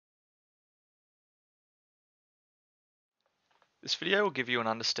This video will give you an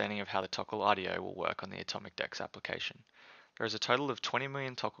understanding of how the Tokel IDO will work on the Atomic DEX application. There is a total of 20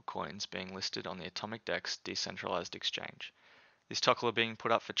 million Tokel coins being listed on the Atomic DEX decentralized exchange. These Tokel are being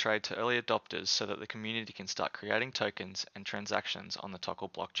put up for trade to early adopters so that the community can start creating tokens and transactions on the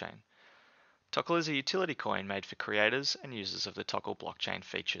Tokel blockchain. Tokel is a utility coin made for creators and users of the Tokel blockchain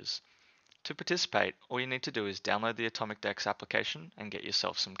features. To participate, all you need to do is download the Atomic DEX application and get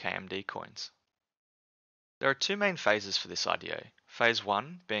yourself some KMD coins. There are two main phases for this IDO, phase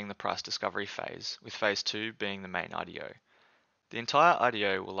 1 being the price discovery phase, with phase 2 being the main IDO. The entire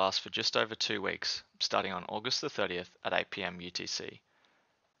IDO will last for just over 2 weeks, starting on August the 30th at 8 PM UTC.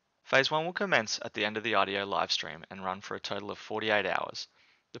 Phase 1 will commence at the end of the IDO livestream and run for a total of 48 hours.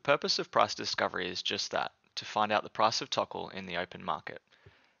 The purpose of price discovery is just that, to find out the price of Tokel in the open market.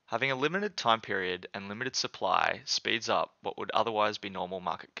 Having a limited time period and limited supply speeds up what would otherwise be normal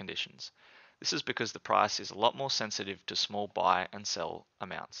market conditions. This is because the price is a lot more sensitive to small buy and sell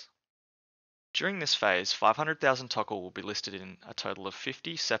amounts. During this phase, 500,000 Tokel will be listed in a total of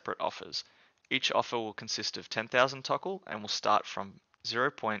 50 separate offers. Each offer will consist of 10,000 Tokel and will start from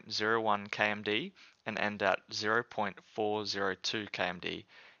 0.01 KMD and end at 0.402 KMD,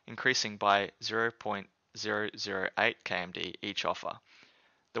 increasing by 0.008 KMD each offer.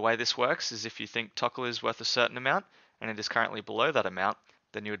 The way this works is if you think Tokel is worth a certain amount and it is currently below that amount,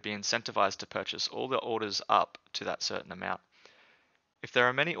 then you would be incentivized to purchase all the orders up to that certain amount. If there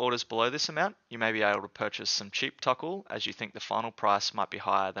are many orders below this amount, you may be able to purchase some cheap Tokel as you think the final price might be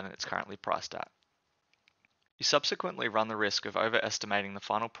higher than it's currently priced at. You subsequently run the risk of overestimating the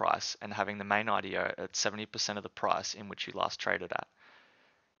final price and having the main IDO at 70% of the price in which you last traded at.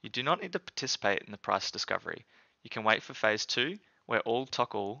 You do not need to participate in the price discovery. You can wait for phase 2, where all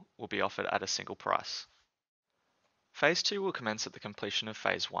Tokel will be offered at a single price. Phase 2 will commence at the completion of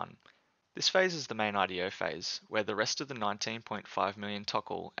phase 1. This phase is the main IDO phase, where the rest of the 19.5 million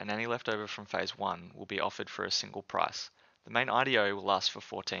Tokel and any leftover from phase 1 will be offered for a single price. The main IDO will last for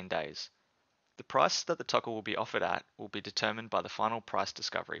 14 days. The price that the Tokel will be offered at will be determined by the final price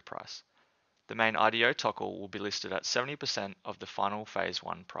discovery price. The main IDO Tokel will be listed at 70% of the final phase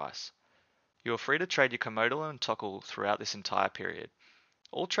 1 price. You are free to trade your Komodo and Tokel throughout this entire period.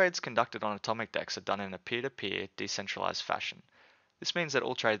 All trades conducted on Atomic DEX are done in a peer-to-peer decentralized fashion. This means that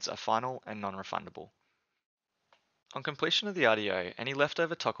all trades are final and non-refundable. On completion of the IDO, any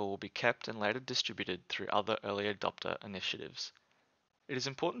leftover Tokel will be kept and later distributed through other early adopter initiatives. It is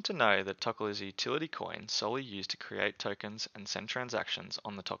important to know that Tokel is a utility coin solely used to create tokens and send transactions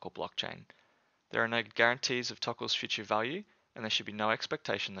on the Tokel blockchain. There are no guarantees of Tokel's future value, and there should be no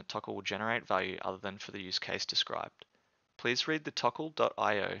expectation that Tokel will generate value other than for the use case described. Please read the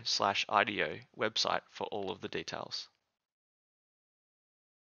tokel.io/IDO website for all of the details.